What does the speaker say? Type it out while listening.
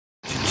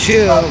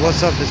Chill,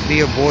 what's up? This be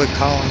your boy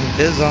Colin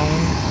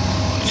Bizone,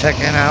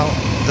 checking out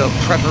the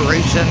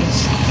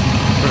preparations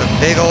for the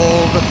big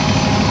old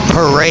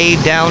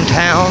parade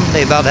downtown.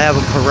 They about to have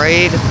a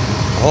parade.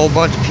 A whole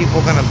bunch of people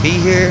gonna be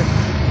here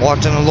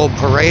watching a little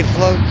parade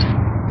float.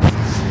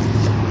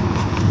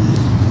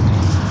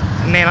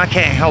 Man, I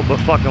can't help but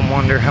fucking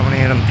wonder how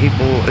many of them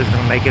people is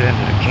gonna make it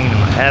into the kingdom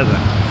of heaven.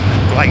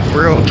 Like,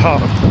 real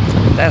talk,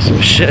 that's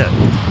some shit.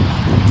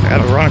 I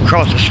gotta run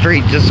across the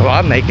street just so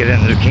I make it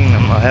into the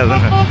kingdom of heaven.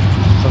 And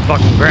some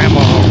fucking grandma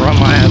will run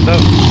my ass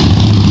up.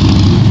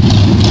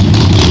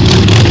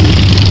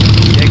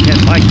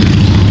 Dickhead biker.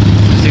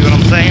 See what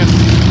I'm saying?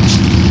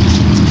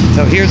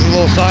 So here's a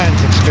little science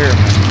experiment.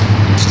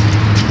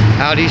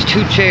 Out of these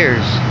two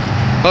chairs,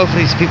 both of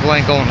these people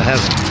ain't going to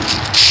heaven.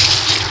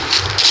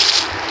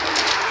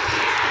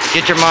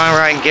 Get your mind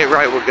right and get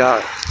right with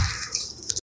God.